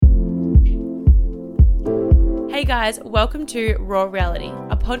Hey guys, welcome to Raw Reality,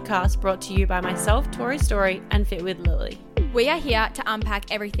 a podcast brought to you by myself, Tori, and Fit with Lily. We are here to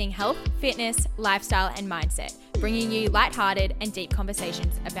unpack everything health, fitness, lifestyle, and mindset, bringing you lighthearted and deep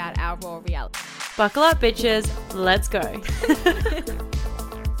conversations about our raw reality. Buckle up, bitches. Let's go.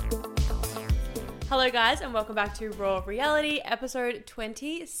 Hello guys, and welcome back to Raw Reality, episode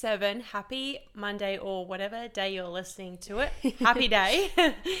 27. Happy Monday or whatever day you're listening to it. Happy day.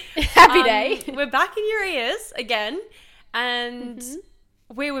 Happy day. We're back in your ears again, and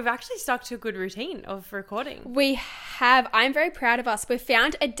we've actually stuck to a good routine of recording. We have. I'm very proud of us. We've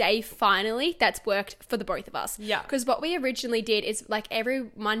found a day finally that's worked for the both of us. Yeah. Because what we originally did is like every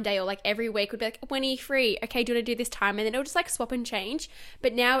Monday or like every week would be like, when are you free? Okay, do you want to do this time? And then it'll just like swap and change.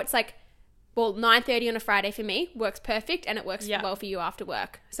 But now it's like, well, 9:30 on a Friday for me works perfect, and it works well for you after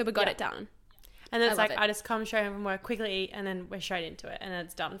work. So we got it done. And then it's like, I just come straight home from work, quickly eat, and then we're straight into it, and then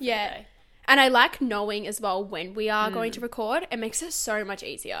it's done for the day. And I like knowing as well when we are going to record. It makes it so much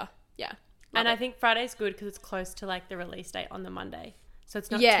easier. Yeah. And I think Friday's good because it's close to like the release date on the Monday. So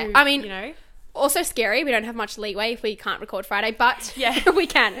it's not too, I mean, you know. Also scary. We don't have much leeway if we can't record Friday, but we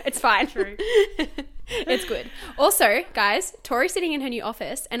can. It's fine. True. It's good. Also, guys, Tori's sitting in her new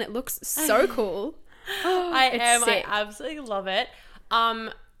office and it looks so cool. I absolutely love it.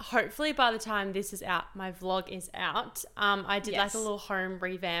 Hopefully by the time this is out, my vlog is out. I did like a little home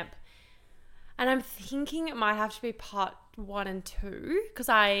revamp. And I'm thinking it might have to be part 1 and 2 because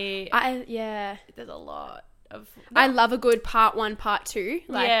there's a lot of... I love a good part 1, part 2.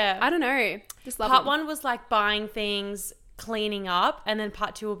 Like, I don't know. Just love Part 1 was like buying things, cleaning up, and then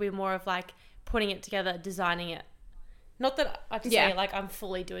part 2 will be more of like putting it together, designing it. Not that I have to say like I'm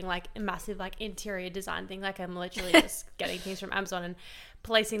fully doing like a massive like interior design thing. Like I'm literally just getting things from Amazon and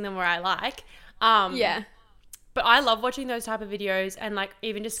placing them where I like. But I love watching those type of videos and like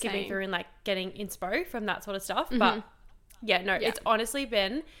even just skipping through and like getting inspo from that sort of stuff. But it's honestly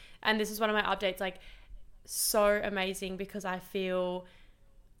been, and this is one of my updates, like so amazing because I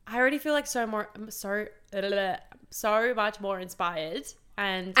already feel like so much more inspired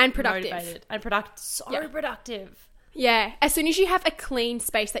and productive. Motivated and productive. Yeah, as soon as you have a clean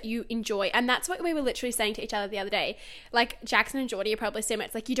space that you enjoy, and that's what we were literally saying to each other the other day. Like Jackson and Geordie are probably similar.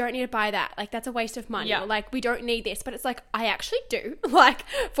 It's like, you don't need to buy that. Like that's a waste of money. Or like we don't need this, but it's like I actually do. Like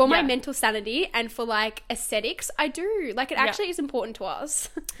for my mental sanity and for like aesthetics, I do. Like it actually is important to us.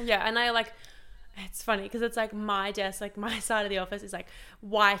 Yeah, and I like. It's funny because it's like my desk, like my side of the office is like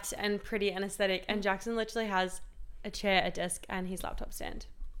white and pretty and aesthetic, and Jackson literally has a chair, a desk, and his laptop stand.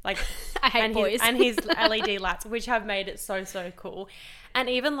 Like I hate boys. And his LED lights, which have made it so cool. And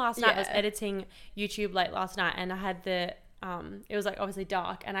even last night I was editing YouTube late last night, and I had the it was like obviously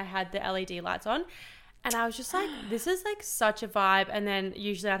dark, and I had the LED lights on, and I was just like, this is like such a vibe. And then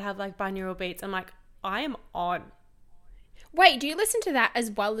usually I'd have like binaural beats. I'm like, I am on. Wait, do you listen to that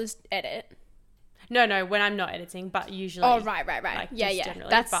as well as edit? No, when I'm not editing, but usually. Oh, right. Like, Yeah.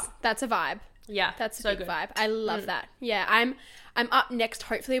 That's a vibe. Yeah. That's a so big good. vibe. I love that. Yeah, I'm up next.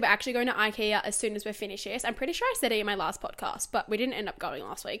 Hopefully we're actually going to IKEA as soon as we're finished this. I'm pretty sure I said it in my last podcast, but we didn't end up going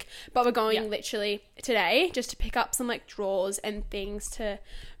last week. But we're going literally today just to pick up some like drawers and things to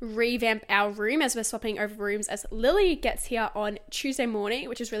revamp our room as we're swapping over rooms as Lily gets here on Tuesday morning,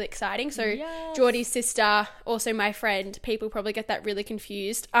 which is really exciting. So Geordie's sister, also my friend, people probably get that really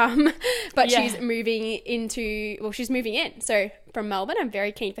confused. But she's moving in. So from Melbourne, I'm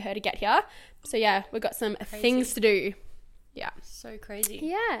very keen for her to get here. So yeah, we've got some things to do. Yeah. So crazy.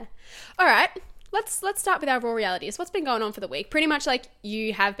 Yeah. All right. Let's start with our raw realities. What's been going on for the week? Pretty much like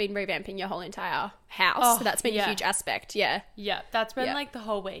you have been revamping your whole entire house. So that's been a huge aspect. Yeah. Yeah. That's been like the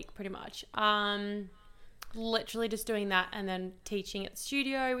whole week pretty much. Literally just doing that and then teaching at the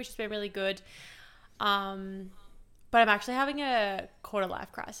studio, which has been really good. But I'm actually having a quarter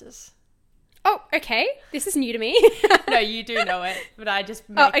life crisis. Oh, okay. This is new to me. No, you do know it, but I just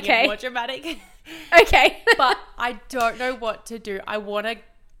make it more dramatic. Okay. But I don't know what to do. I want to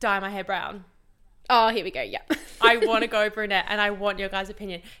dye my hair brown. Oh, here we go. Yeah. I want to go brunette, and I want your guys'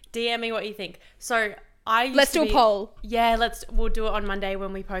 opinion. DM me what you think. So let's do a poll. Yeah, we'll do it on Monday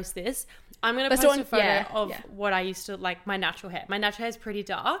when we post this. I'm going to post a photo of what I used to like my natural hair. My natural hair is pretty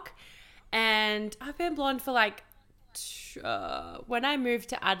dark, and I've been blonde for like when I moved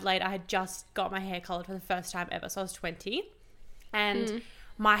to Adelaide, I had just got my hair colored for the first time ever. So I was 20 and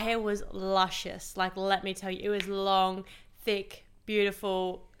my hair was luscious. Like, let me tell you, it was long, thick,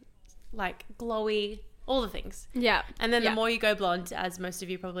 beautiful, like glowy, all the things. Yeah. And then the more you go blonde, as most of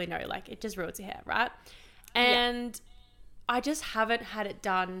you probably know, like it just ruins your hair, right? And I just haven't had it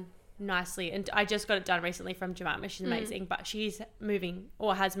done nicely. And I just got it done recently from Jemima. She's amazing, but she's moving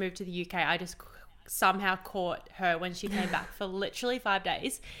or has moved to the UK. I just somehow caught her when she came back for literally 5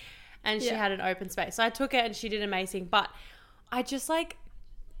 days, and she had an open space. So I took it and she did amazing. But I just like,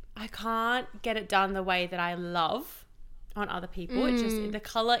 I can't get it done the way that I love on other people. It's just, the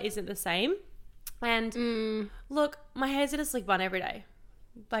color isn't the same. And look, my hair's in a slick bun every day.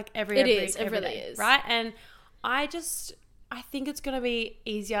 Like it really day, is. Right? And I think it's going to be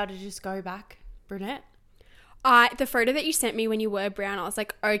easier to just go back brunette. The photo that you sent me when you were brown, I was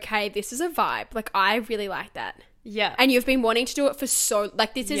like, okay, this is a vibe. Like, I really like that. Yeah. And you've been wanting to do it for so,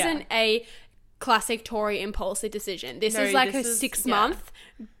 like, this isn't a classic Tori impulsive decision. This is like a 6 month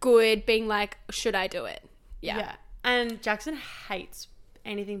good being like, should I do it? Yeah. And Jackson hates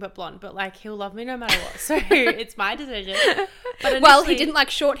anything but blonde, but like, he'll love me no matter what. So it's my decision. But well, he didn't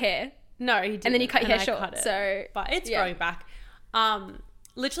like short hair. No, he didn't. And then you cut your hair short. So, but it's growing back.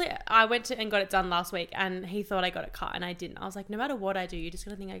 Literally, I went to and got it done last week, and he thought I got it cut, and I didn't. I was like, no matter what I do, you're just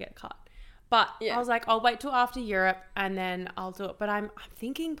gonna think I get it cut. But I was like, I'll wait till after Europe, and then I'll do it. But I'm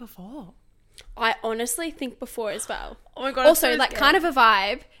thinking before. I honestly think before as well. Oh my god! Also, like, kind of a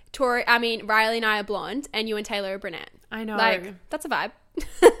vibe. Riley and I are blonde, and you and Taylor are brunette. I know. Like, that's a vibe.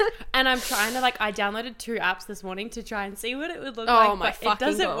 And I'm trying to, like, I downloaded 2 apps this morning to try and see what it would look like. But fucking it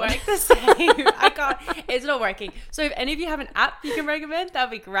doesn't God. work the same. I can't. It's not working. So if any of you have an app you can recommend, that'd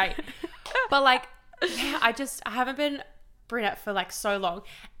be great. But like, I haven't been brunette for like so long.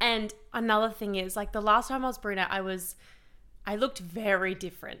 And another thing is, like, the last time I was brunette, I looked very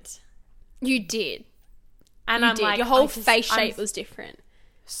different. You did. And I'm like, your whole face shape was different.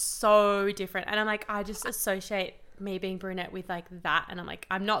 So different. And I'm like, I just associate me being brunette with like that, and I'm like,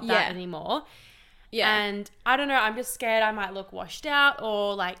 I'm not that anymore. And I don't know, I'm just scared I might look washed out,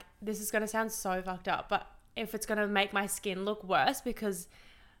 or like, this is gonna sound so fucked up, but if it's gonna make my skin look worse, because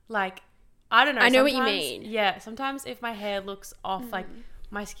like, I don't know, I know what you mean. Sometimes if my hair looks off, like,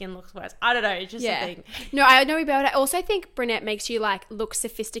 my skin looks worse. I don't know, it's just a thing. No, I know about it. I also think brunette makes you like look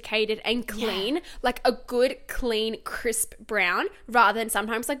sophisticated and clean, like a good, clean, crisp brown, rather than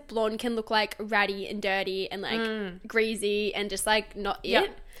sometimes like blonde can look like ratty and dirty and like greasy and just like not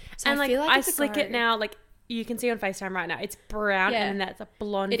it. So and I like, feel like I slick it now, like, you can see on FaceTime right now, it's brown and that's a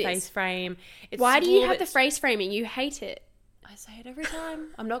blonde face frame. Why do you have the face framing? You hate it. I say it every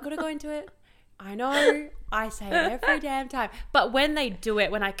time. I'm not going to go into it. I know, I say it every damn time. But when they do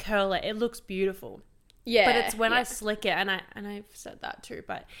it, when I curl it, it looks beautiful. Yeah. But it's when I slick it, and I've said that too.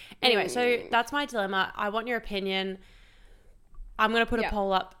 But anyway, so that's my dilemma. I want your opinion. I'm going to put a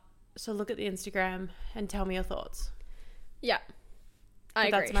poll up. So look at the Instagram and tell me your thoughts. Yeah. I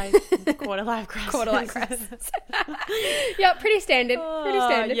agree. That's my quarter life crisis. Yeah, pretty standard.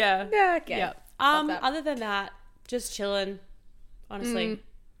 Yeah. Yeah, okay. Yeah. Other than that, just chilling, honestly.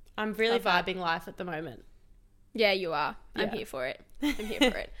 I'm really vibing life at the moment. Yeah, you are. I'm here for it.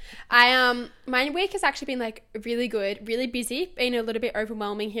 My week has actually been like really good, really busy, been a little bit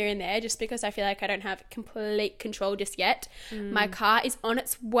overwhelming here and there, just because I feel like I don't have complete control just yet. My car is on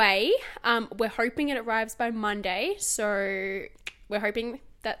its way. We're hoping it arrives by Monday, so we're hoping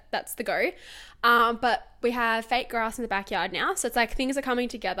that that's the go. But we have fake grass in the backyard now, so it's like things are coming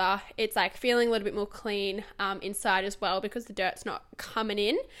together. It's like feeling a little bit more clean inside as well, because the dirt's not coming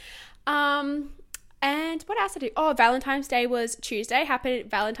in. And what else I do? Oh, Valentine's Day was Tuesday. Happy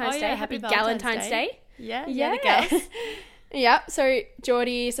Valentine's Day. Happy Galentine's Day. Yeah. Yeah. So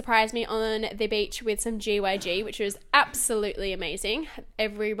Geordie surprised me on the beach with some GYG, which was absolutely amazing.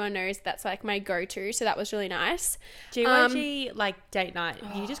 Everyone knows that's like my go-to, so that was really nice. GYG, like date night,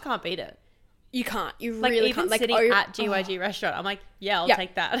 you just can't beat it. You can't. You like, really even can't. Like sitting at GYG restaurant, I'm like, I'll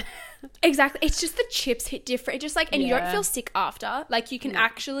take that. Exactly. It's just the chips hit different. It just like, and you don't feel sick after. Like, you can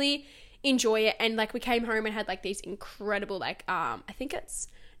actually enjoy it. And like, we came home and had like these incredible like I think it's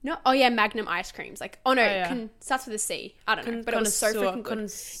Magnum ice creams. Like, starts with a C. I don't know, but it was so freaking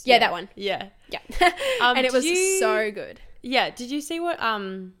good. That one. Yeah. And it was so good. Yeah. Did you see what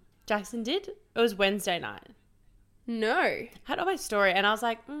Jackson did? It was Wednesday night. No. I had it on my story, and I was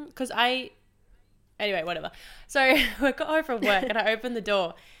like, because anyway, whatever. So we got home from work and I opened the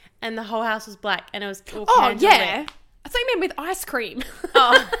door and the whole house was black and it was all candlelit. I thought you meant with ice cream.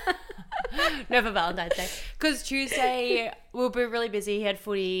 No, for Valentine's Day. Because Tuesday we'll be really busy. He had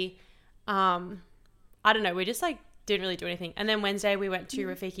footy. I don't know. We just like didn't really do anything. And then Wednesday we went to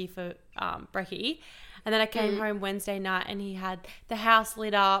Rafiki for brekkie. And then I came home Wednesday night and he had the house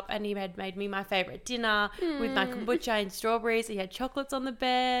lit up and he had made me my favourite dinner with my kombucha and strawberries. He had chocolates on the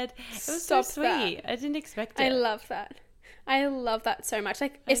bed. It was so sweet. I didn't expect it. I love that so much.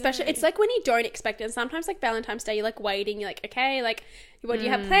 Like, especially, it's like when you don't expect it. And sometimes like Valentine's Day, you're like waiting. You're like, okay, like what do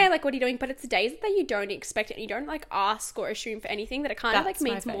you have planned? Like, what are you doing? But it's the days that you don't expect it and you don't like ask or assume for anything, that it kind of like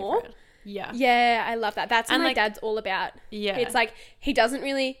means more. Yeah. Yeah, I love that. That's what And, my like, dad's all about. Yeah. It's like he's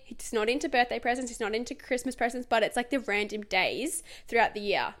not into birthday presents, he's not into Christmas presents, but it's like the random days throughout the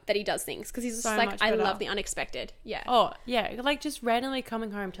year that he does things because he's just So like, much I better. love the unexpected. Yeah. Oh, yeah. Like just randomly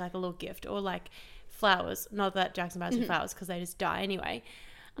coming home to like a little gift or like flowers. Not that Jackson buys me flowers because they just die anyway.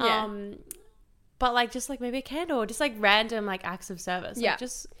 Yeah. But like just like maybe a candle or just like random like acts of service. Like, Yeah.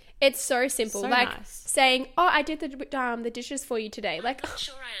 just It's so simple. So like nice. saying, "Oh, I did the dishes for you today." Like, Not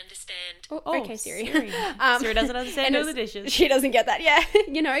sure I understand. oh, okay, Siri. Siri doesn't understand all the and dishes. She doesn't get that. Yeah.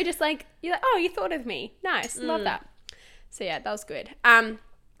 You know, just like you're like, "Oh, you thought of me. Nice. Love that." So yeah, that was good.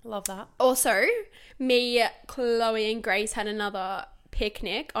 Love that. Also, me, Chloe, and Grace had another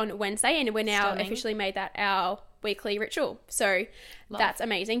picnic on Wednesday, and we're now Stunning. officially made that our weekly ritual. So that's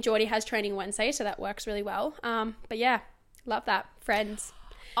amazing. Geordie has training Wednesday, so that works really well. But yeah, love that. Friends.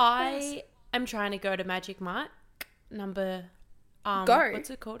 I am trying to go to Magic Mike number Go. What's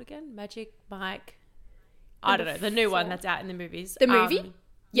it called again? Magic Mike. I don't know. The new one that's out in the movies. The movie?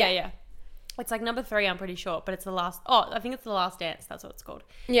 Yeah. It's like number 3, I'm pretty sure, but it's the last. Oh, I think it's The Last Dance. That's what it's called.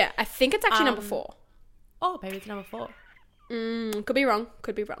 Yeah, I think it's actually number 4. Oh, maybe it's number 4. Could be wrong.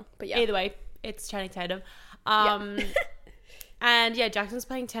 But yeah. Either way, it's Channing Tatum. And yeah, Jackson's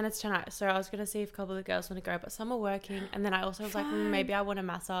playing tennis tonight, so I was gonna see if a couple of the girls want to go, but some are working. And then I also was like, maybe I want a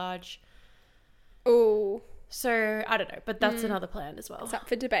massage. Oh, So I don't know, but that's another plan as well. it's up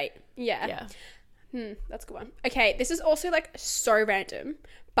for debate. Yeah. Yeah. That's a good one. Okay, this is also like so random,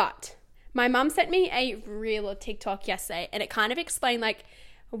 but my mum sent me a reel or TikTok yesterday, and it kind of explained like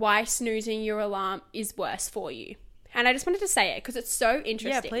why snoozing your alarm is worse for you. And I just wanted to say it because it's so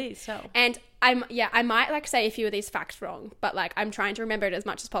interesting. Yeah, please. So And I might like say a few of these facts wrong, but like I'm trying to remember it as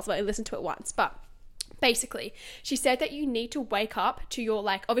much as possible and listen to it once. But basically, she said that you need to wake up to your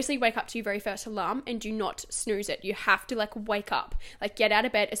obviously wake up to your very first alarm and do not snooze it. You have to like wake up, like get out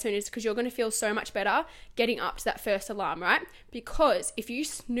of bed as soon as, because you're going to feel so much better getting up to that first alarm, right? Because if you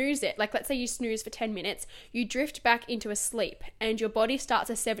snooze it, like let's say you snooze for 10 minutes, you drift back into a sleep and your body starts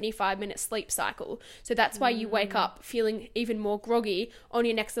a 75-minute sleep cycle. So that's why you wake up feeling even more groggy on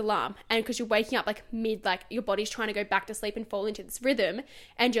your next alarm. And because you're waking up like your body's trying to go back to sleep and fall into this rhythm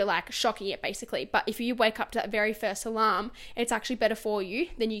and you're like shocking it basically. But if you wake up to that very first alarm, it's actually better for you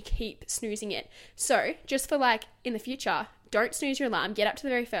than you keep snoozing it. So just for like in the future, don't snooze your alarm, get up to the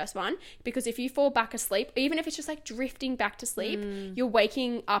very first one, because if you fall back asleep, even if it's just like drifting back to sleep, you're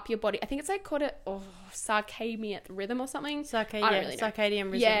waking up your body. I think it's like called circadian rhythm or something.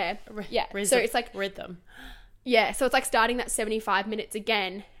 Circadian rhythm. Yeah. Rhythm. So it's like rhythm. Yeah, so it's like starting that 75 minutes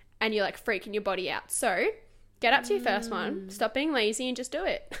again and you're like freaking your body out. So get up to your first one, stop being lazy and just do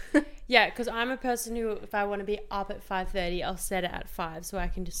it. Yeah, because I'm a person who, if I want to be up at 5:30, I'll set it at 5 so I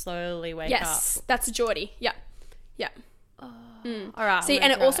can just slowly wake up. Yes, that's Geordie. Yeah. All right. See,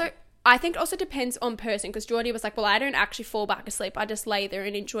 and I think it also depends on person, because Geordie was like, well, I don't actually fall back asleep. I just lay there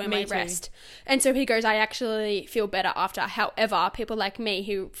and enjoy my rest. And so he goes, I actually feel better after. However, people like me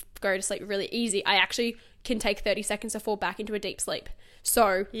who go to sleep really easy, I actually can take 30 seconds to fall back into a deep sleep.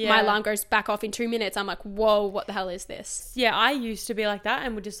 So my alarm goes back off in 2 minutes. I'm like, whoa, what the hell is this? Yeah, I used to be like that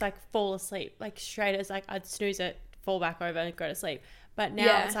and would just like fall asleep, like straight as like I'd snooze it, fall back over and go to sleep. But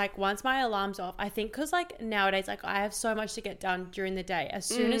now it's like once my alarm's off, I think because like nowadays, like I have so much to get done during the day. As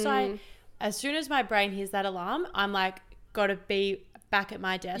soon as my brain hears that alarm, I'm like, got to be back at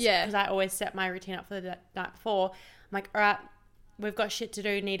my desk. Yeah. Because I always set my routine up for the night before. I'm like, all right, we've got shit to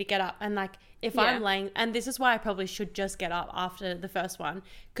do, need to get up. And like if I'm laying, and this is why I probably should just get up after the first one,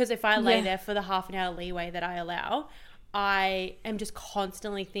 because if I lay there for the half an hour leeway that I allow, I am just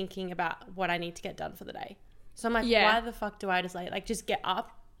constantly thinking about what I need to get done for the day. So I'm like, why the fuck do I just like just get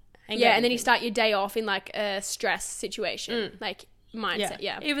up? And and then you start your day off in like a stress situation, like mindset.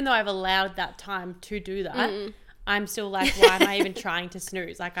 Yeah. Even though I've allowed that time to do that, I'm still like, why am I even trying to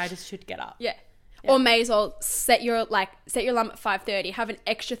snooze? Like I just should get up. Yeah. Or may as well set your alarm at 5:30, have an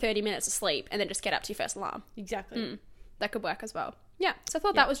extra 30 minutes of sleep, and then just get up to your first alarm. Exactly. That could work as well. Yeah. So I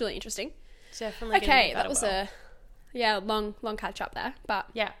thought that was really interesting. Definitely. Okay, that was a long catch up there, but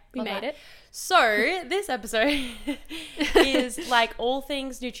we made it. So this episode is like all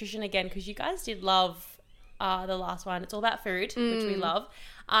things nutrition again, because you guys did love the last one. It's all about food, which we love,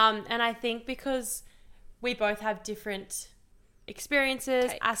 and I think because we both have different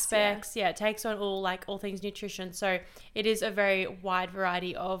experiences, aspects, takes on all things nutrition. So it is a very wide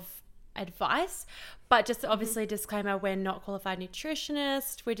variety of advice, but just obviously disclaimer, we're not qualified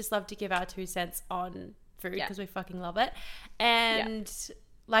nutritionists. We just love to give our 2 cents on food because we fucking love it. And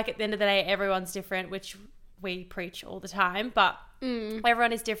like at the end of the day, everyone's different, which we preach all the time, but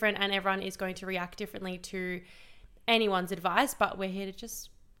everyone is different and everyone is going to react differently to anyone's advice, but we're here to just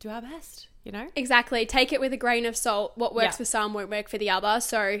do our best, you know? Exactly. Take it with a grain of salt. What works Yeah. for some won't work for the other.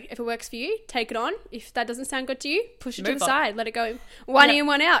 So if it works for you, take it on. If that doesn't sound good to you, push it to Move the on. side. Let it go one in,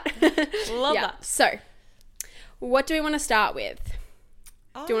 one out. Love that. So what do we want to start with?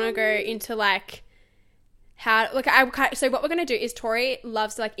 Do you want to go into like how, like, so what we're going to do is Tori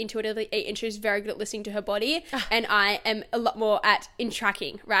loves to like intuitively eat and she's very good at listening to her body and I am a lot more in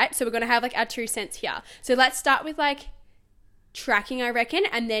tracking, right? So we're going to have like our 2 cents here. So let's start with like tracking, I reckon,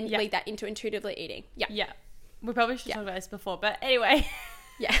 and then lead that into intuitively eating. Yeah. We probably should talk about this before, but anyway.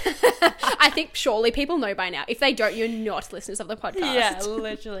 Yeah. I think surely people know by now. If they don't, you're not listeners of the podcast. Yeah,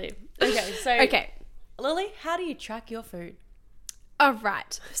 literally. Okay. Lily, how do you track your food? All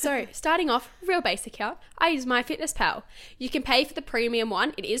right. So starting off, real basic here. I use MyFitnessPal. You can pay for the premium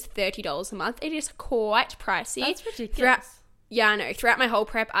one. It is $30 a month. It is quite pricey. That's ridiculous. I know. Throughout my whole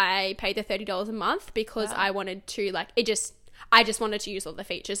prep, I paid the $30 a month because I wanted to I just wanted to use all the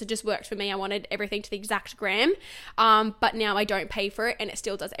features. It just worked for me. I wanted everything to the exact gram. But now I don't pay for it and it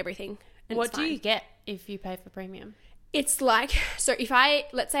still does everything. What do you get if you pay for premium? It's like, so if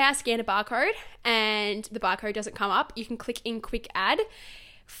let's say I scan a barcode and the barcode doesn't come up, you can click in quick add.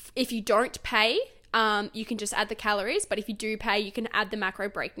 If you don't pay, you can just add the calories. But if you do pay, you can add the macro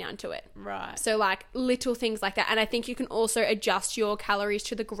breakdown to it. Right. So like little things like that. And I think you can also adjust your calories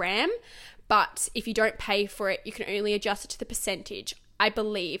to the gram. But if you don't pay for it, you can only adjust it to the percentage, I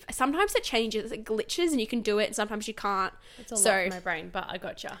believe. Sometimes it changes, it glitches and you can do it and sometimes you can't. It's a lot for my brain, but I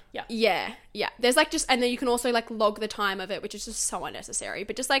gotcha. Yeah. There's like and then you can also like log the time of it, which is just so unnecessary.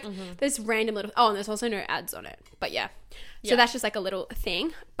 But just like there's random little, and there's also no ads on it. But yeah. So that's just like a little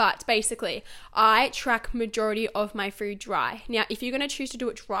thing. But basically, I track majority of my food dry. Now, if you're going to choose to do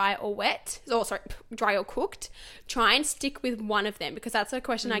it dry or dry or cooked, try and stick with one of them because that's a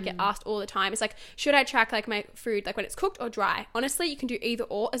question I get asked all the time. It's like, should I track like my food like when it's cooked or dry? Honestly, you can do either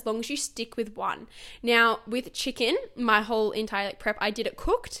or as long as you stick with one. Now, with chicken, my whole entire like prep, I did it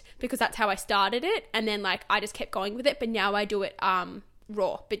cooked because that's how I started it. And then like I just kept going with it. But now I do it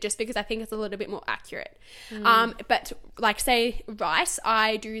raw, but just because I think it's a little bit more accurate. But like say rice,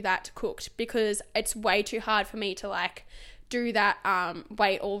 I do that cooked because it's way too hard for me to like do that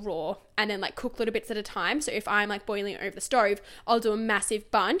wait all raw and then like cook little bits at a time. So if I'm like boiling it over the stove, I'll do a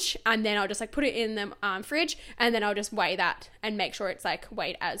massive bunch and then I'll just like put it in the fridge and then I'll just weigh that and make sure it's like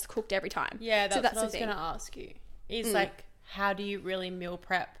weighed as cooked every time. Yeah, that's what I was going to ask you. Is like, how do you really meal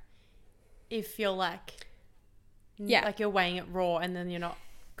prep if you're like you're weighing it raw and then you're not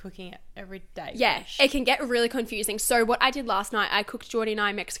cooking it every day? Yeah, it can get really confusing. So what I did last night, I cooked Jordy and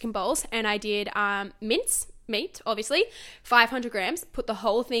I Mexican bowls and I did mince meat, obviously, 500 grams, put the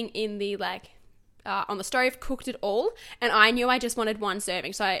whole thing in the on the stove, cooked it all, and I knew I just wanted one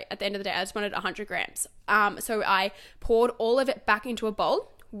serving. So at the end of the day, I just wanted 100 grams. So I poured all of it back into a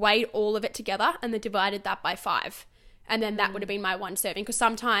bowl, weighed all of it together, and then divided that by 5. And then that would have been my one serving. Because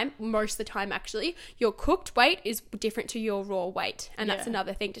most of the time actually, your cooked weight is different to your raw weight. And that's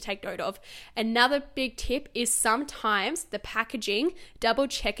another thing to take note of. Another big tip is sometimes the packaging, double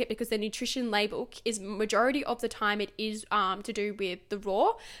check it because the nutrition label is majority of the time it is to do with the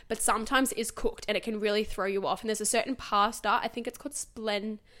raw. But sometimes it is cooked and it can really throw you off. And there's a certain pasta, I think it's called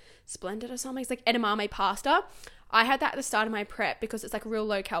Splendid or something. It's like edamame pasta. I had that at the start of my prep because it's like real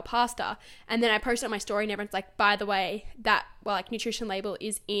low-cal pasta. And then I posted on my story and everyone's like, by the way, that nutrition label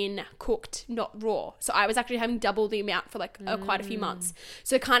is in cooked, not raw. So I was actually having double the amount for quite a few months.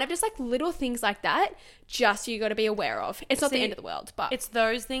 So kind of just like little things like that, just you got to be aware of. It's not the end of the world, but it's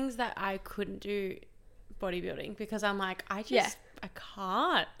those things that I couldn't do bodybuilding because I'm like, I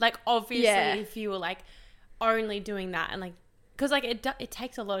can't. Like obviously if you were like only doing that and like, because like it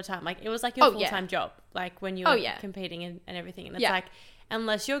takes a lot of time. Like it was like your full-time job, like when you're competing and everything. And it's like,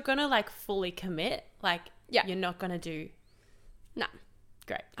 unless you're gonna like fully commit, like you're not gonna do. No.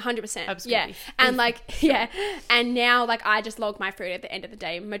 Great. 100%. Yeah. And and now like I just log my food at the end of the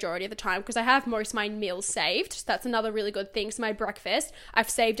day majority of the time because I have most of my meals saved. So that's another really good thing. So my breakfast, I've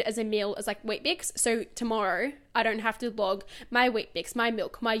saved it as a meal as like Weet-Bix. So tomorrow I don't have to log my Weet-Bix, my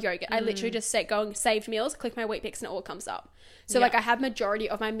milk, my yogurt. I literally just go saved meals, click my Weet-Bix and it all comes up. So like I have majority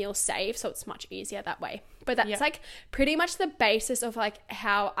of my meals saved, so it's much easier that way. But that's like pretty much the basis of like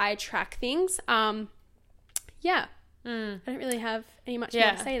how I track things. I don't really have any much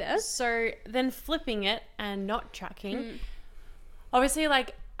more to say there. So then flipping it and not tracking. Obviously,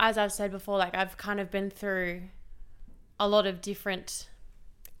 like as I've said before, like I've kind of been through a lot of different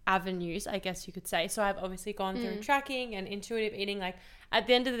avenues, I guess you could say. So I've obviously gone through tracking and intuitive eating. Like at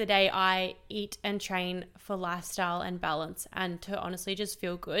the end of the day, I eat and train for lifestyle and balance and to honestly just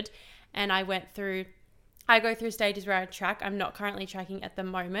feel good. And I I go through stages where I track. I'm not currently tracking at the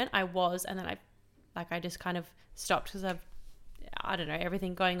moment. I was, and then I just kind of stopped because I don't know,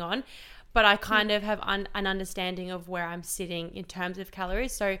 everything going on. But I kind of have an understanding of where I'm sitting in terms of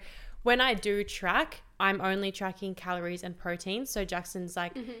calories. So when I do track, I'm only tracking calories and protein. So Jackson's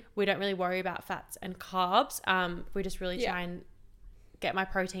like, we don't really worry about fats and carbs. We just really try and get my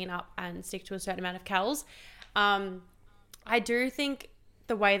protein up and stick to a certain amount of calories. I do think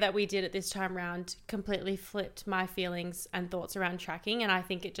the way that we did it this time around completely flipped my feelings and thoughts around tracking. And I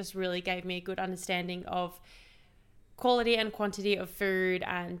think it just really gave me a good understanding of quality and quantity of food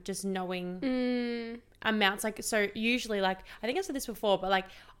and just knowing amounts. Like, so usually, like, I think I said this before, but like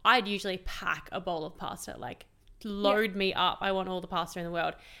I'd usually pack a bowl of pasta, like load me up. I want all the pasta in the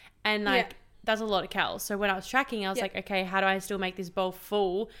world. And like, that's a lot of calories. So when I was tracking, I was like, okay, how do I still make this bowl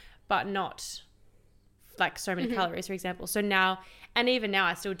full, but not like so many calories, for example? So now, and even now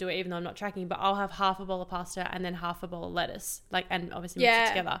I still do it, even though I'm not tracking, but I'll have half a bowl of pasta and then half a bowl of lettuce, like, and obviously mix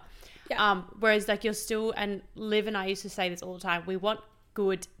it together. Yeah. Whereas like you're still, and Liv and I used to say this all the time, we want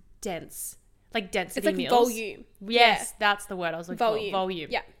good, dense, like density it's like meals. Volume. Yes, that's the word I was looking for. Volume.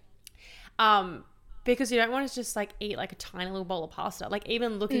 Yeah. Because you don't want to just like eat like a tiny little bowl of pasta. Like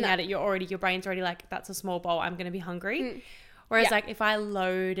even looking at it, your brain's already like, that's a small bowl, I'm going to be hungry. Whereas like if I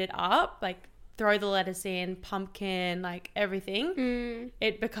load it up, like throw the lettuce in, pumpkin, like everything,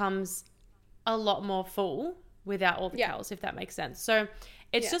 it becomes a lot more full without all the calories, if that makes sense. So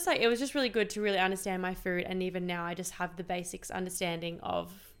it's just like, it was just really good to really understand my food. And even now I just have the basics understanding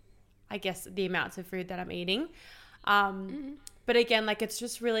of, I guess, the amounts of food that I'm eating. But again, like it's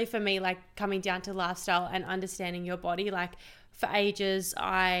just really for me, like coming down to lifestyle and understanding your body. Like for ages,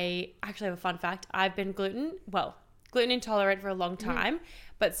 I actually have a fun fact. I've been gluten intolerant for a long time,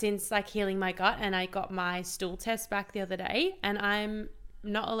 but since like healing my gut, and I got my stool test back the other day, and I'm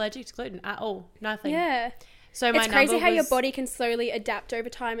not allergic to gluten at all. Nothing. Yeah. So it's crazy how your body can slowly adapt over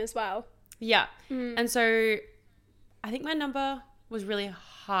time as well. Yeah. And so I think my number was really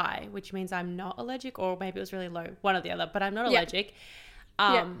high, which means I'm not allergic, or maybe it was really low, one or the other, but I'm not allergic.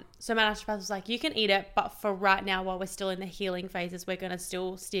 So my naturopath was like, you can eat it, but for right now, while we're still in the healing phases, we're going to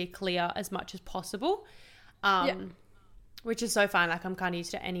still steer clear as much as possible. Which is so fine. Like I'm kind of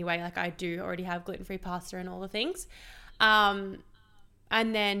used to it anyway. Like I do already have gluten-free pasta and all the things. And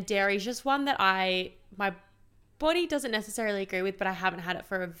then dairy is just one that my body doesn't necessarily agree with, but I haven't had it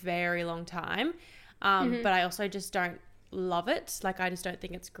for a very long time. But I also just don't love it. Like I just don't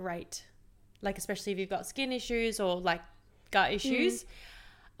think it's great. Like especially if you've got skin issues or like gut issues.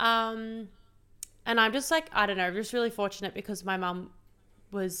 And I'm just like, I don't know, just really fortunate because my mum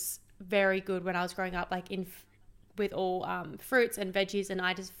was very good when I was growing up, like with all fruits and veggies, and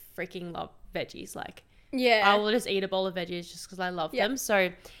I just freaking love veggies. Like I will just eat a bowl of veggies just because I love them. So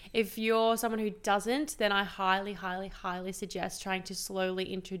if you're someone who doesn't, then I highly, highly, highly suggest trying to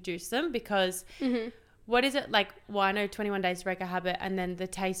slowly introduce them, because what is it like? Well, I know 21 days to break a habit, and then the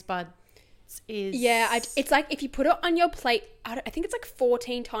taste buds is... Yeah, it's like if you put it on your plate, I think it's like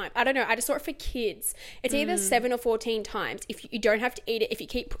 14 times. I don't know. I just saw it for kids. It's either 7 or 14 times. If you don't have to eat it, if you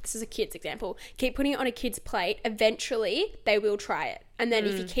keep... This is a kid's example. Keep putting it on a kid's plate, eventually they will try it. And then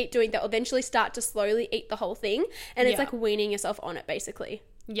if you keep doing that, they'll eventually start to slowly eat the whole thing. And it's like weaning yourself on it, basically.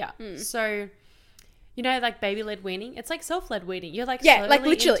 Yeah. So... You know, like baby-led weaning? It's like self-led weaning. You're like slowly like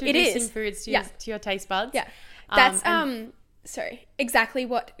literally, it introducing is. Foods to your taste buds. Yeah. That's sorry, exactly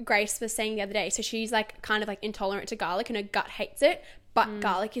what Grace was saying the other day. So she's like kind of like intolerant to garlic, and her gut hates it, but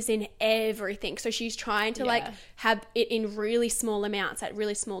garlic is in everything. So she's trying to like have it in really small amounts at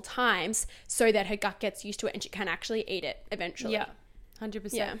really small times so that her gut gets used to it and she can actually eat it eventually. Yeah,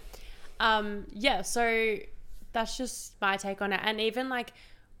 100%. Yeah. So that's just my take on it. And even like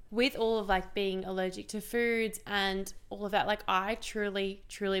with all of like being allergic to foods and all of that, like I truly,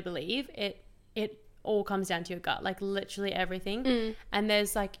 truly believe it all comes down to your gut, like literally everything. And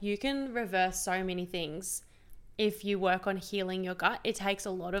there's like, you can reverse so many things if you work on healing your gut. It takes a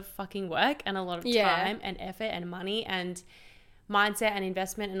lot of fucking work and a lot of time and effort and money and mindset and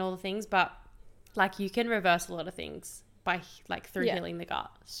investment and all the things, but like you can reverse a lot of things by like through healing the gut.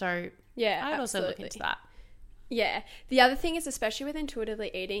 So I'd also look into that. Yeah. The other thing is, especially with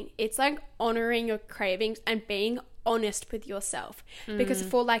intuitively eating, it's like honoring your cravings and being honest with yourself. Because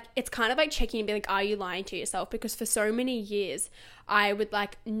for like, it's kind of like checking and be like, are you lying to yourself? Because for so many years I would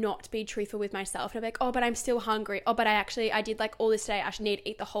like not be truthful with myself, and I'd be like, oh, but I'm still hungry. Oh, but I did like all this today. I should need to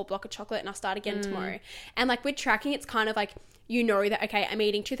eat the whole block of chocolate and I'll start again tomorrow. And like with tracking, it's kind of like, you know that, okay, I'm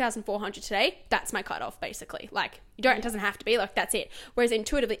eating 2,400 today. That's my cutoff, basically. Like, you don't, it doesn't have to be like, that's it. Whereas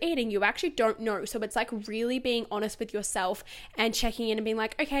intuitively eating, you actually don't know. So it's like really being honest with yourself and checking in and being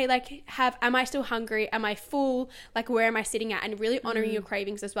like, okay, like am I still hungry? Am I full? Like, where am I sitting at? And really honoring your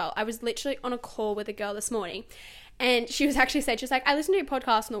cravings as well. I was literally on a call with a girl this morning, and she was actually said, she's like, I listened to your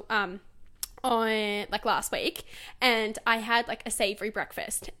podcast on like last week, and I had like a savory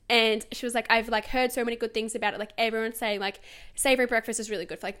breakfast, and she was like, I've like heard so many good things about it, like everyone's saying like savory breakfast is really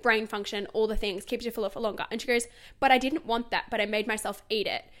good for like brain function, all the things, keeps you full for longer. And she goes, but I didn't want that, but I made myself eat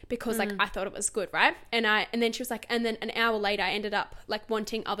it because like I thought it was good, right? And then she was like, and then an hour later I ended up like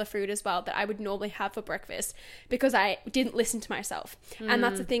wanting other food as well that I would normally have for breakfast because I didn't listen to myself. And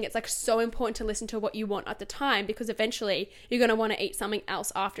that's the thing, it's like so important to listen to what you want at the time, because eventually you're going to want to eat something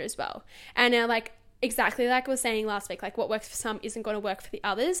else after as well. And now, like, exactly like I was saying last week, like what works for some isn't going to work for the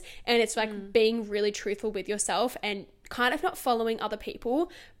others. And it's like being really truthful with yourself and kind of not following other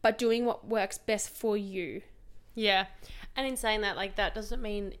people, but doing what works best for you. Yeah. And in saying that, like, that doesn't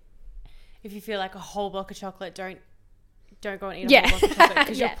mean if you feel like a whole block of chocolate, don't go and eat a whole block of chocolate,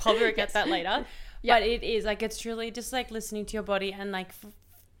 because you'll probably regret that later. But it is like, it's truly just like listening to your body, and like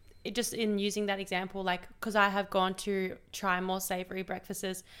it just in using that example, like, because I have gone to try more savory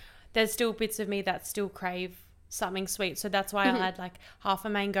breakfasts, there's still bits of me that still crave something sweet. So that's why I had like half a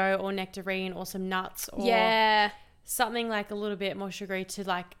mango or nectarine or some nuts or something like a little bit more sugary to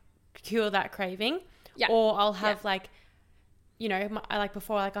like cure that craving. Or I'll have like, you know, I like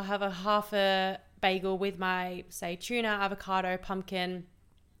before, like I'll have a half a bagel with my, say, tuna, avocado, pumpkin,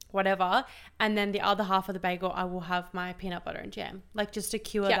 whatever. And then the other half of the bagel, I will have my peanut butter and jam, like just to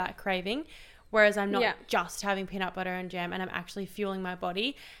cure that craving. Whereas I'm not just having peanut butter and jam, and I'm actually fueling my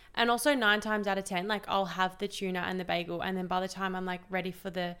body. And also 9 times out of 10, like I'll have the tuna and the bagel, and then by the time I'm like ready for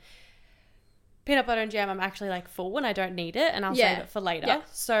the peanut butter and jam, I'm actually like full and I don't need it, and I'll save it for later.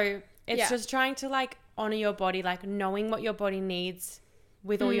 So it's just trying to like honor your body, like knowing what your body needs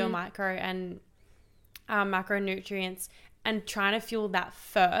with all your micro and macronutrients, and trying to fuel that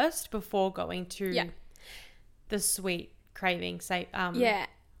first before going to the sweet craving,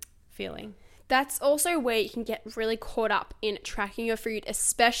 feeling. That's also where you can get really caught up in tracking your food,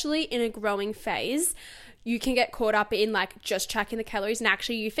 especially in a growing phase. You can get caught up in like just tracking the calories, and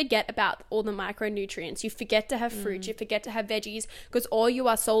actually you forget about all the micronutrients. You forget to have fruit, you forget to have veggies, because all you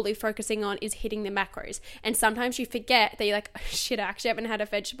are solely focusing on is hitting the macros. And sometimes you forget that you're like, oh, shit, I actually haven't had a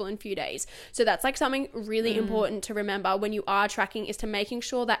vegetable in a few days. So that's like something really important to remember when you are tracking, is to making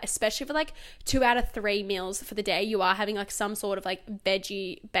sure that, especially for like 2 out of 3 meals for the day, you are having like some sort of like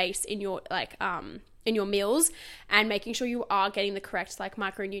veggie base in your like in your meals, and making sure you are getting the correct like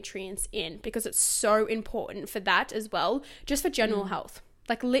micronutrients in, because it's so important for that as well, just for general health,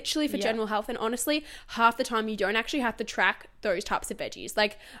 like literally for general health. And honestly, half the time you don't actually have to track those types of veggies.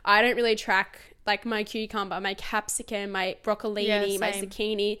 Like I don't really track like my cucumber, my capsicum, my broccolini, my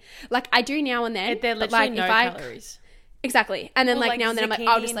zucchini. Like I do now and then. They're literally like, no calories. Exactly. And then like now and then I'm like,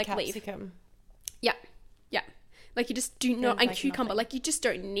 I'll just like capsicum. leave. Yeah. Like you just do not, and like cucumber, nothing. Like you just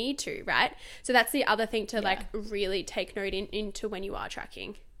don't need to, right? So that's the other thing to like really take note into when you are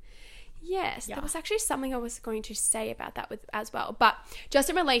tracking. Yes, there was actually something I was going to say about that as well. But just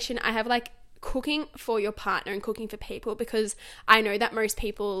in relation, I have like cooking for your partner and cooking for people, because I know that most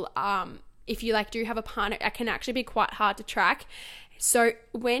people, if you like do have a partner, it can actually be quite hard to track. So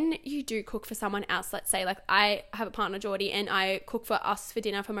when you do cook for someone else, let's say like I have a partner, Geordie, and I cook for us for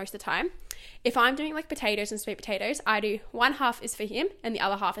dinner for most of the time. If I'm doing like potatoes and sweet potatoes, I do one half is for him and the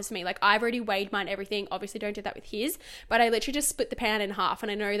other half is for me. Like I've already weighed mine, everything. Obviously don't do that with his, but I literally just split the pan in half.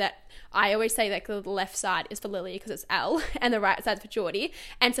 And I know that I always say like the left side is for Lily because it's L, and the right side's for Geordie.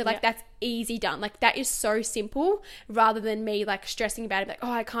 And so like that's easy done. Like that is so simple, rather than me like stressing about it, like,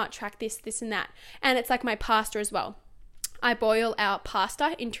 oh, I can't track this and that. And it's like my pasta as well. I boil our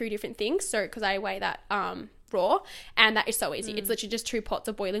pasta in 2 different things. So, because I weigh that raw, and that is so easy. It's literally just 2 pots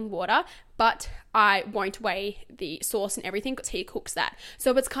of boiling water, but I won't weigh the sauce and everything because he cooks that.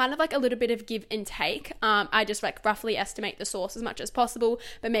 So it's kind of like a little bit of give and take. I just like roughly estimate the sauce as much as possible,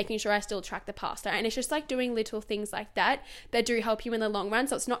 but making sure I still track the pasta. And it's just like doing little things like that do help you in the long run.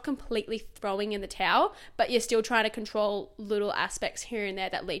 So it's not completely throwing in the towel, but you're still trying to control little aspects here and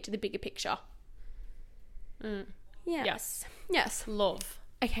there that lead to the bigger picture. Yes. Love.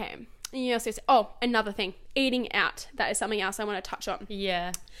 Okay. Yes. Oh, another thing. Eating out. That is something else I want to touch on.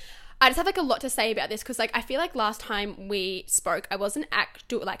 Yeah. I just have like a lot to say about this because like I feel like last time we spoke, I wasn't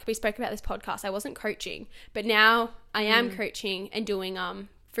like we spoke about this podcast, I wasn't coaching, but now I am coaching and doing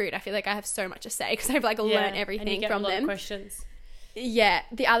food. I feel like I have so much to say because I've like learned everything and you get from a lot them. of questions. Yeah.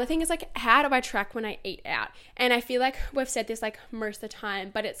 The other thing is like, how do I track when I eat out? And I feel like we've said this like most of the time,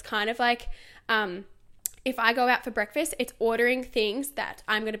 but it's kind of like, if I go out for breakfast, it's ordering things that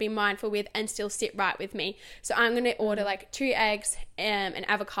I'm going to be mindful with and still sit right with me. So I'm going to order like 2 eggs, an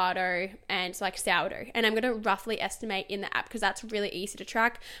avocado and like sourdough. And I'm going to roughly estimate in the app because that's really easy to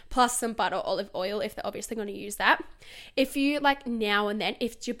track, plus some butter, olive oil if they're obviously going to use that. If you like now and then,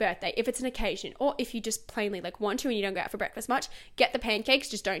 if it's your birthday, if it's an occasion, or if you just plainly like want to and you don't go out for breakfast much, get the pancakes,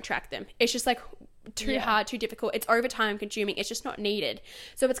 just don't track them. It's just like too hard, too difficult. It's over time consuming. It's just not needed.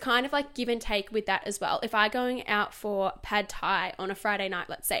 So it's kind of like give and take with that as well. If I'm going out for pad thai on a Friday night,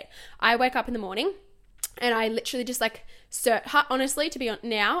 let's say, I wake up in the morning and I literally just like honestly, to be honest,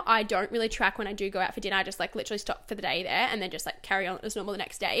 now I don't really track when I do go out for dinner. I just like literally stop for the day there and then just like carry on as normal the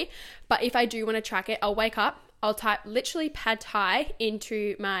next day. But if I do want to track it, I'll wake up, I'll type literally pad thai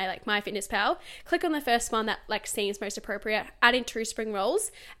into my like MyFitnessPal, click on the first one that like seems most appropriate, add in 2 spring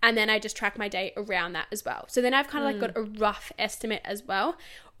rolls, and then I just track my day around that as well. So then I've kind of like got a rough estimate as well.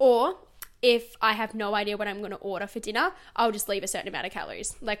 Or if I have no idea what I'm going to order for dinner, I'll just leave a certain amount of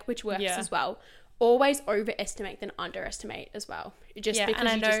calories, like which works as well. Always overestimate than underestimate as well, just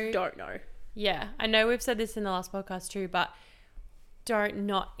because you just don't know. Yeah, I know we've said this in the last podcast too, but don't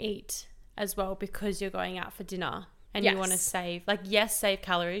not eat as well because you're going out for dinner and you want to save, like, yes, save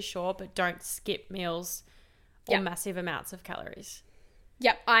calories, sure, but don't skip meals or massive amounts of calories.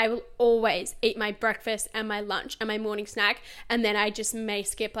 Yep, I will always eat my breakfast and my lunch and my morning snack, and then I just may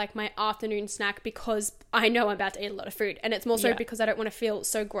skip like my afternoon snack because I know I'm about to eat a lot of food, and it's more so because I don't want to feel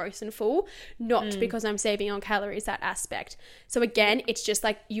so gross and full, not because I'm saving on calories, that aspect. So again, it's just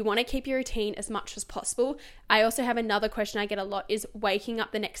like you want to keep your routine as much as possible. I also have another question I get a lot is waking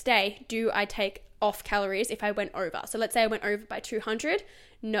up the next day, do I take off calories if I went over? So let's say I went over by 200.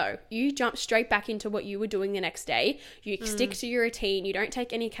 No, you jump straight back into what you were doing the next day. You stick to your routine. You don't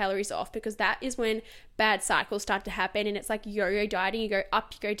take any calories off because that is when bad cycles start to happen. And it's like yo-yo dieting. You go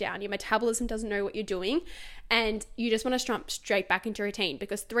up, you go down. Your metabolism doesn't know what you're doing. And you just want to jump straight back into routine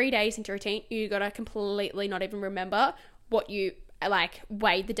because 3 days into routine, you got to completely not even remember what you like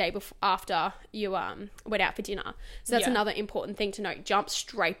weighed the day before after you went out for dinner. So that's another important thing to note. Jump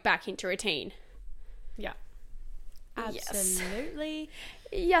straight back into routine. Yeah. Absolutely.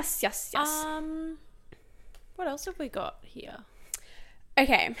 Yes. What else have we got here?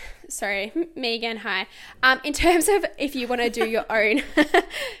 Okay, sorry, me again, hi. In terms of if you want to do your own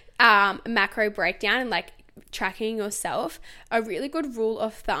macro breakdown and like tracking yourself, a really good rule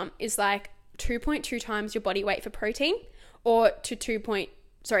of thumb is like 2.2 times your body weight for protein, or to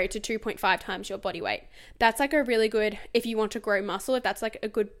 2.5 times your body weight. That's like a really good, if you want to grow muscle, if that's like a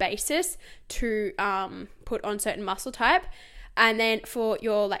good basis to put on certain muscle type. And then for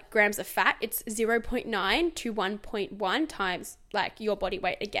your like grams of fat, it's 0.9 to 1.1 times like your body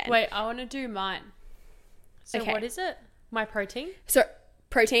weight again. Wait, I want to do mine. So what is it? My protein? So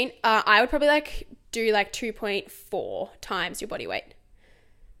protein, I would probably like do like 2.4 times your body weight.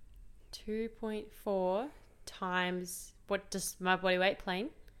 2.4 times what, just my body weight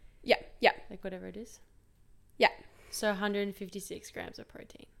plain? Yeah. Like whatever it is? Yeah. So 156 grams of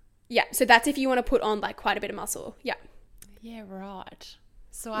protein. Yeah, so that's if you want to put on like quite a bit of muscle. Yeah. Yeah, right.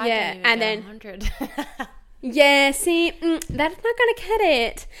 So I don't even get 100. Yeah, see, that's not going to cut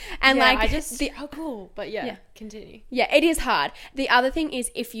it. And like I just cool. But continue. Yeah, it is hard. The other thing is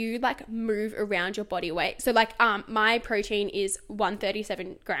if you like move around your body weight. So like my protein is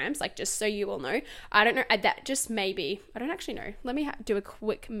 137 grams, like just so you all know. I don't know, that just maybe, I don't actually know. Let me do a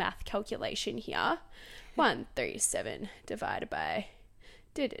quick math calculation here. 137 divided by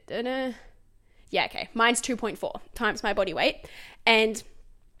yeah, okay. Mine's 2.4 times my body weight. And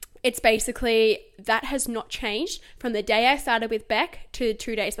it's basically, that has not changed from the day I started with Beck to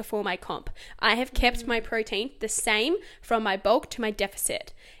 2 days before my comp. I have kept my protein the same from my bulk to my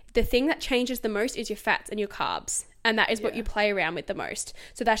deficit. The thing that changes the most is your fats and your carbs. And that is what you play around with the most.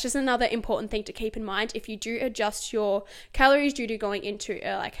 So that's just another important thing to keep in mind. If you do adjust your calories due to going into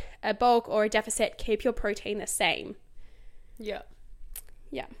like a bulk or a deficit, keep your protein the same. Yeah.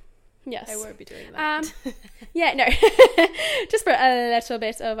 Yes. I won't be doing that. Yeah, no. Just for a little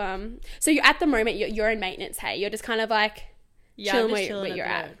bit of so you at the moment you're in maintenance, hey? You're just kind of like chilling where you're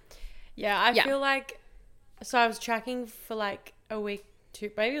at. Yeah, I feel like, so I was tracking for like a week,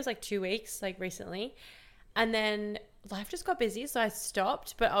 maybe it was like 2 weeks, like recently. And then life just got busy, so I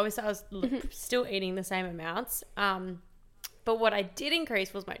stopped, but obviously I was still eating the same amounts. But But what I did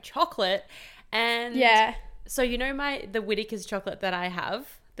increase was my chocolate. And so you know the Whittaker's chocolate that I have,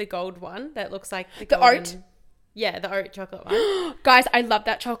 the gold one that looks like the oat? Yeah, the oat chocolate one. Guys, I love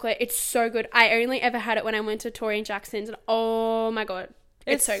that chocolate. It's so good. I only ever had it when I went to Tori and Jackson's, and oh my God.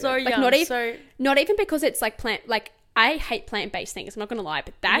 It's so good. Yum. Like not even because it's like I hate plant-based things, I'm not going to lie,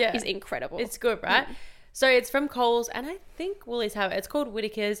 but that is incredible. It's good, right? So it's from Coles, and I think Woolies have it. It's called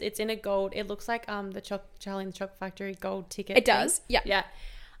Whittaker's. It's in a gold. It looks like the Charlie and the Chocolate Factory gold ticket. It does. Yeah. Yeah.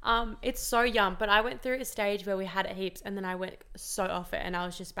 It's so yum, but I went through a stage where we had it heaps, and then I went so off it, and I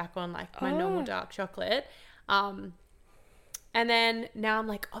was just back on like my normal dark chocolate. And then now I'm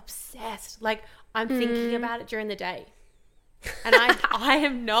like obsessed. Like I'm thinking about it during the day, and I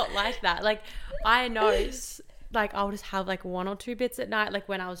am not like that. Like I know, like I'll just have like 1 or 2 bits at night, like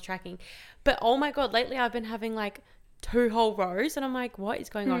when I was tracking. But oh my God, lately I've been having like 2 whole rows, and I'm like, what is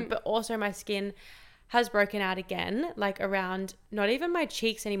going on? But also my skin has broken out again, like around not even my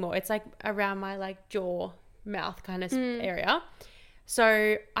cheeks anymore. It's like around my like jaw, mouth kind of area.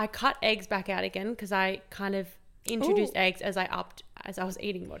 So I cut eggs back out again because I kind of introduced eggs as I was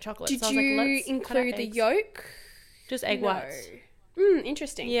eating more chocolate. Did so I was you like, let's include the yolk? Just egg whites.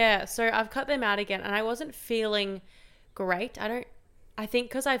 Interesting. Yeah, so I've cut them out again, and I wasn't feeling great. I think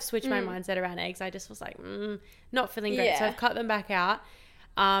because I've switched my mindset around eggs, I just was like, not feeling great. So I've cut them back out,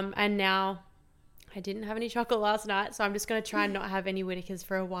 and now I didn't have any chocolate last night, so I'm just going to try and not have any Whittakers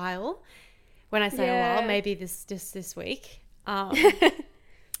for a while. When I say a while, maybe this week,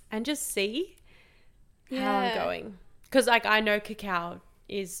 and just see how I'm going. Because like I know cacao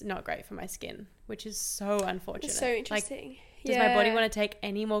is not great for my skin, which is so unfortunate. It's so interesting. Like, does my body want to take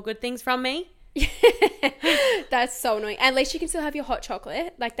any more good things from me? That's so annoying. At least you can still have your hot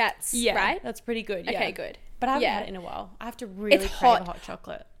chocolate. Like that's right. That's pretty good. Yeah. Okay, good. But I haven't had it in a while. I have to really crave a hot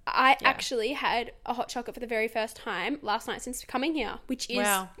chocolate. I actually had a hot chocolate for the very first time last night since coming here, which is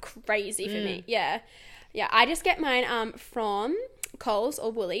crazy for me. Yeah. Yeah. I just get mine from Coles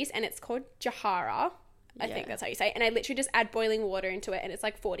or Woolies, and it's called Jahara. I think that's how you say it. And I literally just add boiling water into it, and it's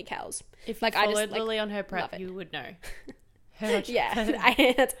like 40 calories. If you followed Lily on her prep, you would know. That's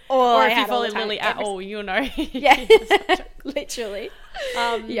all. Or if you followed Lily at all, you'll know. Yeah, literally.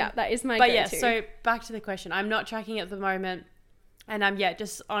 That is my go-to. But so back to the question. I'm not tracking at the moment, and I'm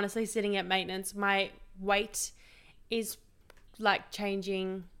just honestly sitting at maintenance. My weight is like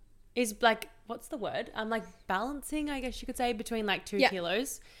changing. Is like, what's the word? I'm like balancing, I guess you could say, between like 2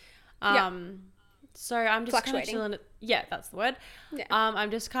 kilos. So I'm just kind of chilling. That's the word. Yeah. I'm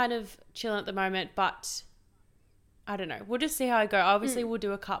just kind of chilling at the moment, but I don't know. We'll just see how I go. Obviously, we'll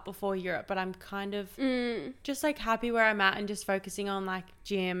do a cut before Europe, but I'm kind of just like happy where I'm at and just focusing on like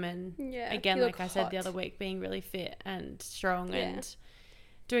gym and again, like I said the other week, being really fit and strong and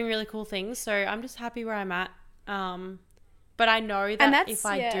doing really cool things. So I'm just happy where I'm at. But I know that if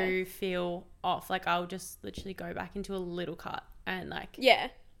I do feel off, like I'll just literally go back into a little cut and like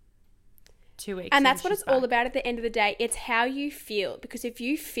 2 weeks. And that's what it's all about at the end of the day. It's how you feel, because if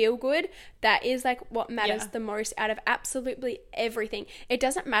you feel good, that is like what matters the most out of absolutely everything. It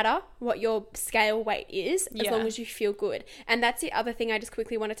doesn't matter what your scale weight is as long as you feel good. And that's the other thing I just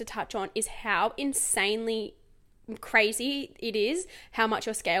quickly wanted to touch on, is how insanely crazy it is how much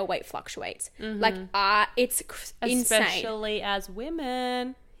your scale weight fluctuates. Like it's insane, especially as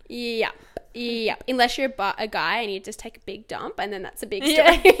women. Yeah, unless you're a guy and you just take a big dump, and then that's a big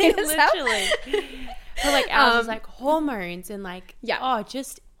story. Literally. But like ours is like hormones and like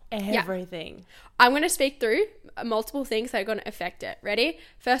just everything. I'm going to speak through multiple things that are going to affect it. Ready?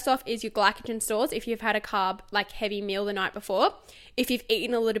 First off is your glycogen stores. If you've had a carb like heavy meal the night before, if you've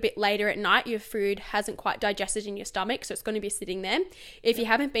eaten a little bit later at night, your food hasn't quite digested in your stomach, so it's going to be sitting there. If you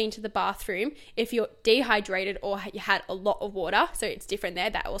haven't been to the bathroom, if you're dehydrated or you had a lot of water, so it's different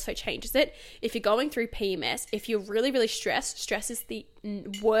there, that also changes it. If you're going through PMS, if you're really, really stressed, stress is the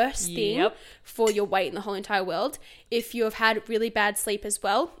worst thing for your weight in the whole entire world. If you have had really bad sleep as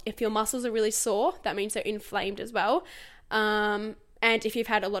well, if your muscles are really sore, that means they're inflamed as well. And if you've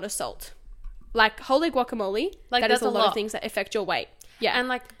had a lot of salt, like holy guacamole, like that is a lot of things that affect your weight. Yeah. And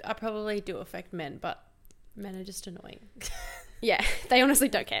like I probably do affect men, but men are just annoying. Yeah, they honestly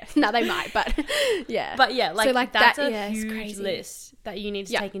don't care. No, they might, but yeah. But yeah, like, so like that's a huge list that you need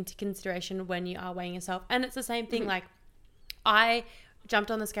to take into consideration when you are weighing yourself. And it's the same thing. Like I jumped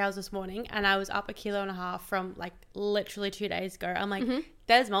on the scales this morning and I was up 1.5 kilos from like literally 2 days ago. I'm like,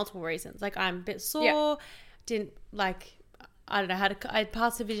 there's multiple reasons. Like I'm a bit sore, didn't like, I don't know, I had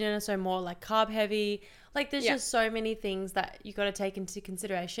pasta vision, so more like carb heavy. Like there's just so many things that you got to take into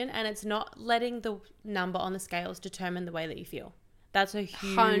consideration, and it's not letting the number on the scales determine the way that you feel. That's a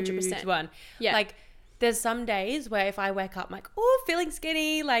huge 100%. Like there's some days where if I wake up, I'm like, oh, feeling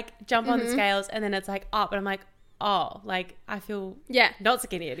skinny, like jump on the scales, and then it's like up, and I'm like, oh, like I feel not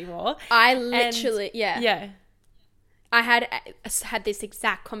skinny anymore. I literally, yeah. I had this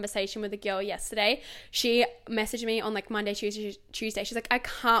exact conversation with a girl yesterday. She messaged me on like Monday, Tuesday. She's like, I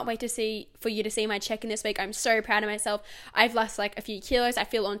can't wait for you to see my check-in this week. I'm so proud of myself. I've lost like a few kilos. I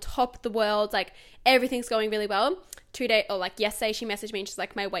feel on top of the world. Like everything's going really well. Yesterday she messaged me and she's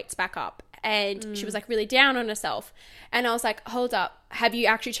like, my weight's back up. And she was like really down on herself. And I was like, hold up, have you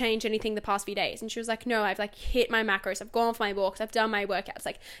actually changed anything the past few days? And she was like, no, I've like hit my macros. I've gone for my walks. I've done my workouts.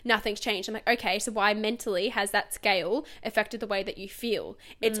 Like nothing's changed. I'm like, okay, so why mentally has that scale affected the way that you feel?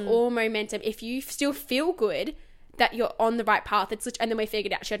 It's all momentum. If you still feel good, that you're on the right path. And then we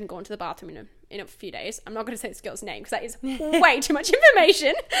figured out she hadn't gone to the bathroom in a few days. I'm not going to say this girl's name because that is way too much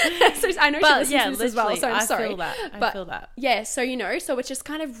information. So I know she listens to this as well, so I'm sorry. I feel that. Yeah, so so it's just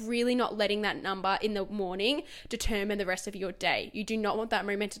kind of really not letting that number in the morning determine the rest of your day. You do not want that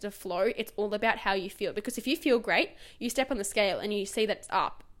momentum to flow. It's all about how you feel, because if you feel great, you step on the scale and you see that it's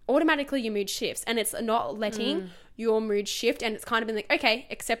up, automatically your mood shifts, and it's not letting your mood shift, and it's kind of been like, okay,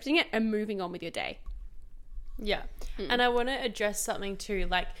 accepting it and moving on with your day. Yeah. And I want to address something too.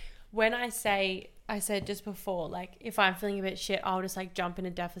 Like when I said just before, like if I'm feeling a bit shit, I'll just like jump in a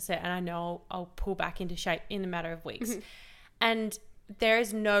deficit and I know I'll pull back into shape in a matter of weeks. And there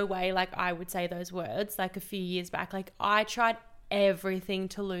is no way like I would say those words like a few years back. Like I tried everything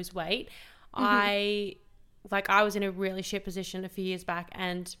to lose weight. I was in a really shit position a few years back,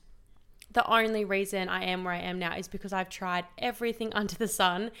 and the only reason I am where I am now is because I've tried everything under the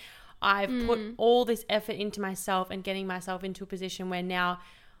sun. I've put all this effort into myself and getting myself into a position where now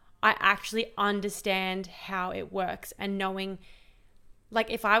I actually understand how it works, and knowing like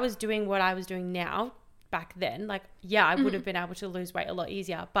if I was doing what I was doing now back then, like, yeah, I would have been able to lose weight a lot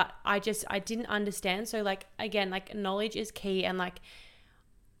easier, but I didn't understand. So like, again, like knowledge is key. And like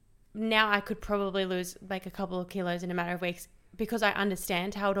now I could probably lose like a couple of kilos in a matter of weeks because I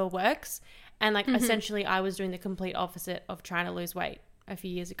understand how it all works. And like essentially I was doing the complete opposite of trying to lose weight a few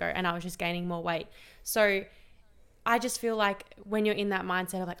years ago, and I was just gaining more weight. So I just feel like when you're in that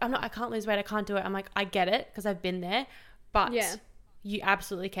mindset of like, I can't lose weight, I can't do it. I'm like, I get it because I've been there, but you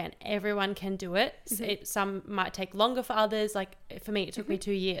absolutely can. Everyone can do it. Some might take longer for others. Like for me, it took me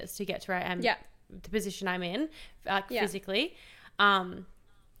 2 years to get to where I am, the position I'm in, like physically. But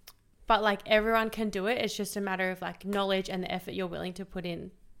like everyone can do it. It's just a matter of like knowledge and the effort you're willing to put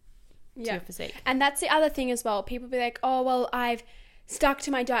in to your physique. And that's the other thing as well. People be like, oh, well, I've stuck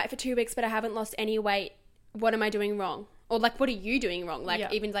to my diet for 2 weeks, but I haven't lost any weight. What am I doing wrong? Or like, what are you doing wrong?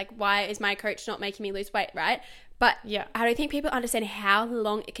 Like even like, why is my coach not making me lose weight? Right. But I don't think people understand how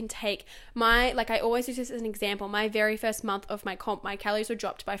long it can take. I always use this as an example. My very first month of my comp, my calories were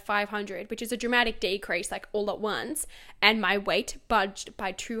dropped by 500, which is a dramatic decrease, like all at once. And my weight budged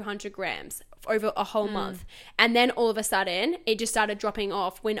by 200 grams over a whole month. And then all of a sudden it just started dropping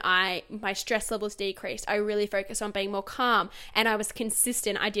off when my stress levels decreased. I really focused on being more calm, and I was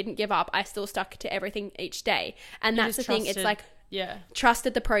consistent. I didn't give up. I still stuck to everything each day. And that's the thing. It's like,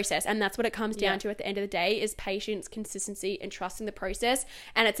 trusted the process, and that's what it comes down to at the end of the day is patience, consistency, and trusting the process.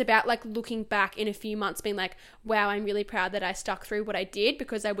 And it's about like looking back in a few months being like, wow, I'm really proud that I stuck through what I did,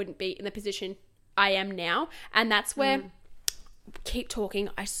 because I wouldn't be in the position I am now. And that's where keep talking.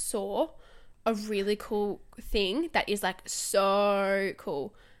 I saw a really cool thing that is like so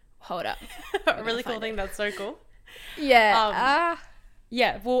cool. Hold up. A really cool thing that's so cool. Well,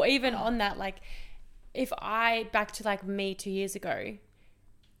 even on that, like if I back to like me 2 years ago,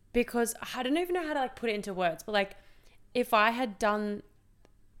 because I don't even know how to like put it into words, but like if I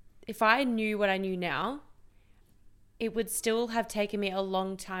knew what I knew now, it would still have taken me a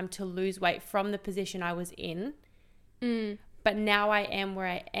long time to lose weight from the position I was in. But now I am where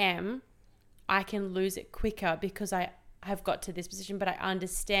I am, I can lose it quicker because I have got to this position, but I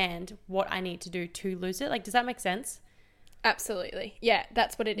understand what I need to do to lose it. Like, does that make sense? Absolutely. Yeah,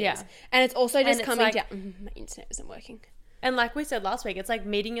 that's what it is. And it's also just coming down. My internet isn't working. And like we said last week, it's like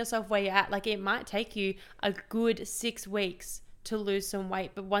meeting yourself where you're at. Like it might take you a good 6 weeks to lose some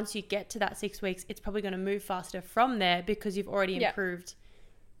weight, but once you get to that 6 weeks, it's probably going to move faster from there because you've already improved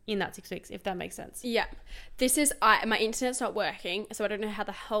in that 6 weeks, if that makes sense. Yeah. This is, my internet's not working, so I don't know how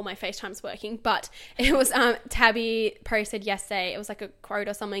the hell my FaceTime's working, but it was, Tabby posted yesterday, it was like a quote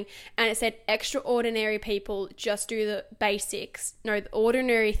or something, and it said, extraordinary people just do the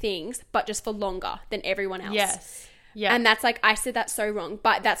ordinary things, but just for longer than everyone else. Yes. Yeah. And that's like, I said that so wrong,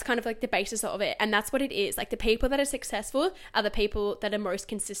 but that's kind of like the basis of it. And that's what it is. Like the people that are successful are the people that are most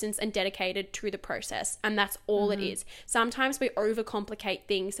consistent and dedicated to the process. And that's all it is. Sometimes we overcomplicate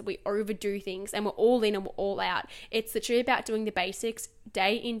things, we overdo things, and we're all in and we're all out. It's literally about doing the basics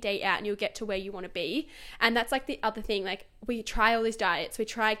day in, day out, and you'll get to where you want to be. And that's like the other thing. Like we try all these diets, we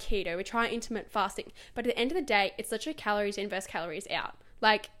try keto, we try intermittent fasting, but at the end of the day, it's literally calories in versus calories out.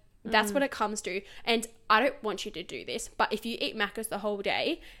 Like, that's what it comes to. And I don't want you to do this, but if you eat macros the whole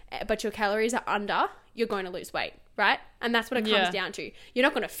day, but your calories are under, you're going to lose weight, right? And that's what it comes down to. You're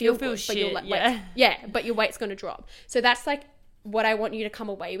not going to feel good, shit, but your weight's going to drop. So that's like what I want you to come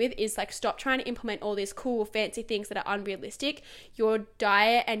away with is like, stop trying to implement all these cool, fancy things that are unrealistic. Your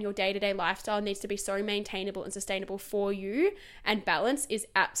diet and your day-to-day lifestyle needs to be so maintainable and sustainable for you, and balance is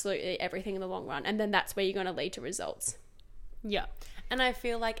absolutely everything in the long run. And then that's where you're going to lead to results. Yeah. And I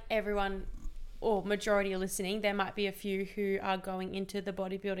feel like everyone, or majority are listening, there might be a few who are going into the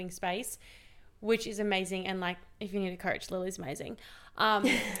bodybuilding space, which is amazing. And like, if you need a coach, Lily's amazing. But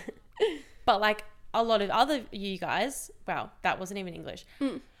like a lot of other you guys, well, that wasn't even English.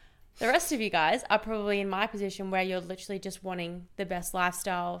 The rest of you guys are probably in my position where you're literally just wanting the best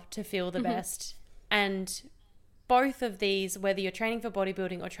lifestyle to feel the best. And both of these, whether you're training for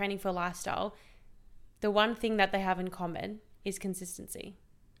bodybuilding or training for lifestyle, the one thing that they have in common is consistency.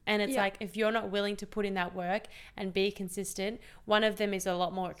 And it's like, if you're not willing to put in that work and be consistent, one of them is a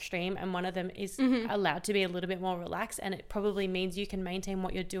lot more extreme and one of them is allowed to be a little bit more relaxed, and it probably means you can maintain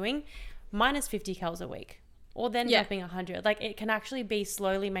what you're doing minus 50 calories a week, or then dropping 100. Like, it can actually be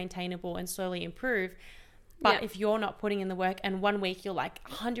slowly maintainable and slowly improve. But if you're not putting in the work, and 1 week you're like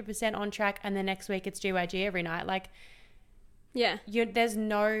 100% on track and the next week it's GYG every night, like, there's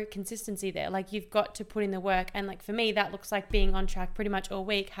no consistency there. Like, you've got to put in the work. And like, for me, that looks like being on track pretty much all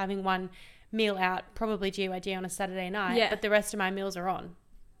week, having one meal out, probably GYG on a Saturday night, but the rest of my meals are on.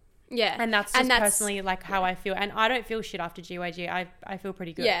 And that's just personally like how I feel. And I don't feel shit after GYG. I feel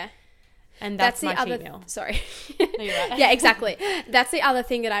pretty good. And that's my cheat meal. Sorry. No, you're right. Yeah, exactly. That's the other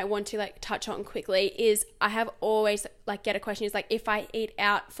thing that I want to like touch on quickly is I have always like get a question is like, if I eat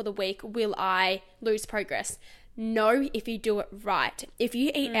out for the week, will I lose progress? No, if you do it right. If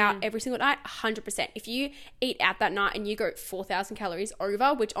you eat out every single night, 100%. If you eat out that night and you go 4,000 calories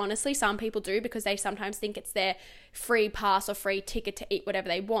over, which honestly some people do because they sometimes think it's their free pass or free ticket to eat whatever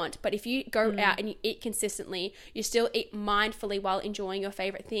they want. But if you go out and you eat consistently, you still eat mindfully while enjoying your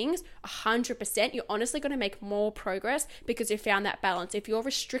favorite things, 100%, you're honestly going to make more progress because you found that balance. If you're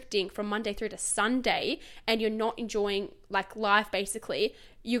restricting from Monday through to Sunday and you're not enjoying like life basically,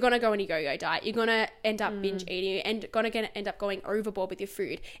 you're going to go on a yo-yo diet. You're going to end up binge eating and going to end up going overboard with your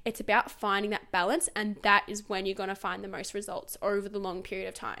food. It's about finding that balance, and that is when you're going to find the most results over the long period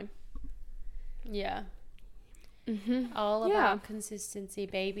of time. Yeah. All about consistency,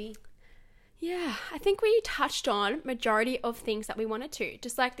 baby. Yeah, I think we touched on majority of things that we wanted to.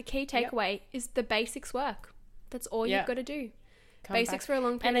 Just like the key takeaway is the basics work. That's all you've got to do. Basics for a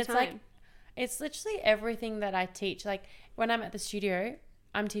long period of time. Like, it's literally everything that I teach. Like, when I'm at the studio,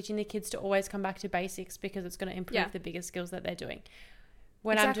 I'm teaching the kids to always come back to basics because it's going to improve the bigger skills that they're doing.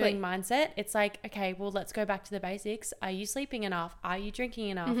 When I'm doing mindset, it's like, okay, well, let's go back to the basics. Are you sleeping enough? Are you drinking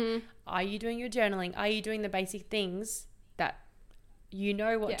enough? Are you doing your journaling? Are you doing the basic things that you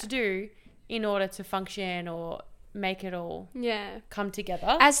know what to do in order to function or make it all come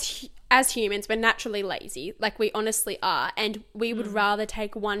together? As humans, we're naturally lazy. Like, we honestly are. And we would rather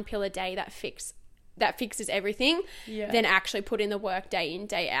take one pill a day that fixes everything than actually put in the work day in,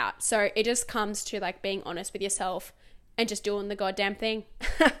 day out. So it just comes to like being honest with yourself and just doing the goddamn thing.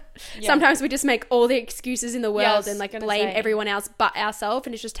 Sometimes we just make all the excuses in the world and like blame everyone else but ourselves,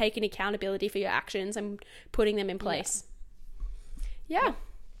 and it's just taking accountability for your actions and putting them in place.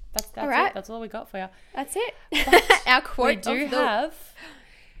 That's all right. It. That's all we got for you. Quote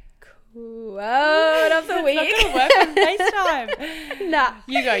of the week. It's not going to work on FaceTime. Nah.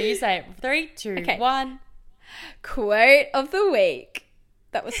 You go. You say it. 3, 2, 1. Quote of the week.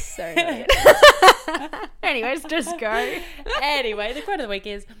 That was so good. Anyways, just go. Anyway, the quote of the week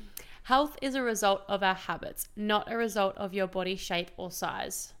is, health is a result of our habits, not a result of your body shape or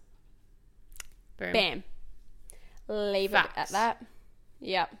size. Boom. Bam. Leave it at that.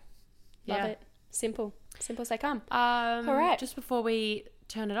 Yep. Love it. Simple. Simple as they come. All right. Just before we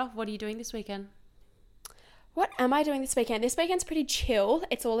turn it off, what are you doing this weekend? What am I doing this weekend? This weekend's pretty chill.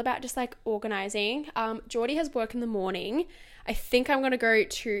 It's all about just like organizing. Geordie has work in the morning. I think I'm going to go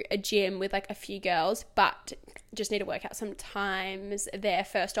to a gym with like a few girls, but just need to work out some times there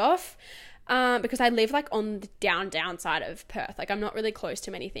first off. Because I live like on the down side of Perth. Like, I'm not really close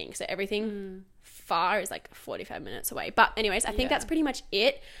to many things. So everything far. It's like 45 minutes away. But anyways, I think that's pretty much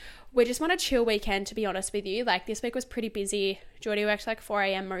it. We just want a chill weekend, to be honest with you. Like, this week was pretty busy. Geordie works like 4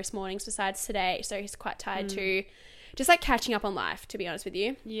 a.m. most mornings besides today, so he's quite tired too. Just like catching up on life, to be honest with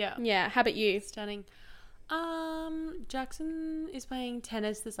you. Yeah. How about you? Stunning. Jackson is playing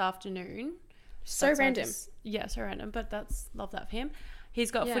tennis this afternoon. So random. So random, but love that for him. He's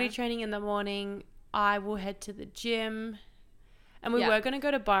got footy training in the morning. I will head to the gym. And we were going to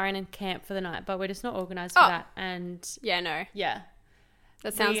go to Byron and camp for the night, but we're just not organised for that. And Yeah.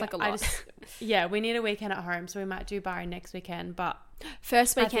 That sounds like a lot. We need a weekend at home, so we might do Byron next weekend. But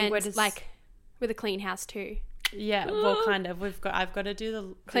first weekend, like with a clean house too. Yeah, well, kind of. I've got to do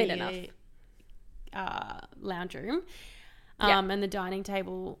the clean enough lounge room, and the dining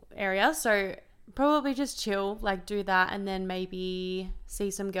table area. So probably just chill, like do that, and then maybe see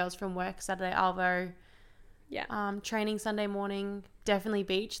some girls from work Saturday arvo. Yeah. Training Sunday morning. Definitely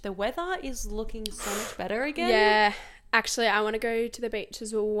beach. The weather is looking so much better again. Yeah. Actually, I want to go to the beach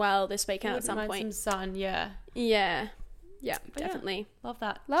as well this weekend at some point. Some sun, yeah. Yeah. Yeah, definitely. Yeah, love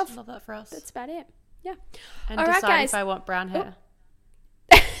that. Love that for us. That's about it. Yeah. And all decide guys. If I want brown hair.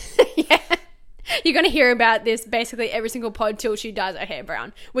 Yeah. You're going to hear about this basically every single pod till she dyes her hair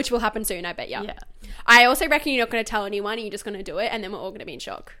brown, which will happen soon, I bet you. Yeah. I also reckon you're not going to tell anyone, you're just going to do it, and then we're all going to be in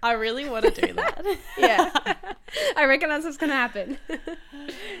shock. I really want to do that. Yeah. I reckon that's what's going to happen.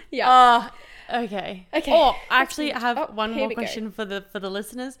 Yeah. Okay. Oh, actually, I have one more question for the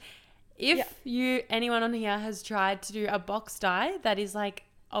listeners. If anyone on here has tried to do a box dye that is like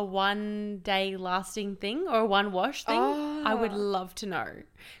a 1 day lasting thing or a one wash thing, I would love to know.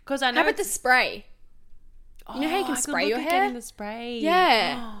 Because I know. How about the spray? You know how you can spray your hair? The spray.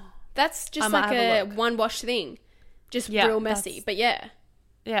 Yeah. That's just like a one wash thing. Just real messy. But yeah.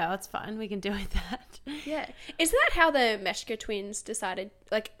 Yeah, that's fine. We can do with that. Yeah. Isn't that how the Meshka twins decided,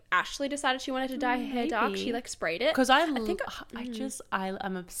 like Ashley decided she wanted to dye her hair dark? She like sprayed it. Because I'm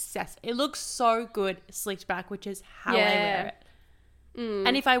obsessed. It looks so good slicked back, which is how I wear it.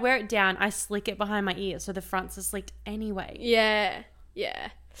 And if I wear it down, I slick it behind my ears so the fronts are slicked anyway. Yeah. Yeah.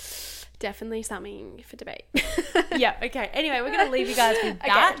 Definitely something for debate. Yeah. Okay. Anyway, we're going to leave you guys with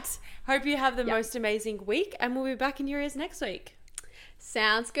that. Hope you have the most amazing week, and we'll be back in your ears next week.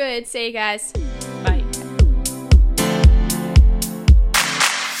 Sounds good. See you guys.